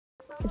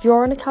If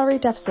you're in a calorie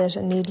deficit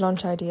and need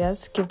lunch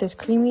ideas, give this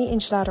creamy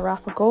enchilada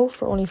wrap a go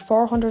for only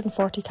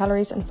 440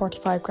 calories and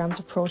 45 grams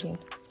of protein.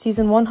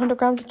 Season 100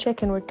 grams of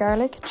chicken with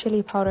garlic,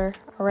 chili powder,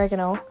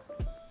 oregano,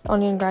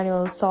 onion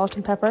granules, salt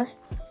and pepper.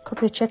 Cook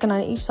the chicken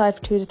on each side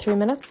for 2 to 3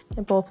 minutes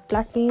in both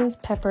black beans,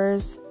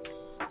 peppers,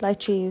 light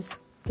cheese,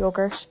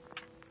 yogurt,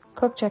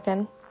 cooked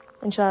chicken,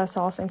 enchilada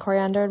sauce and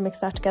coriander, and mix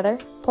that together.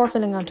 Pour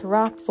filling onto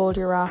wrap, fold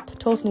your wrap,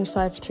 toast on each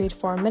side for 3 to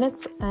 4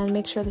 minutes, and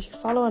make sure that you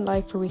follow and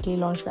like for weekly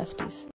lunch recipes.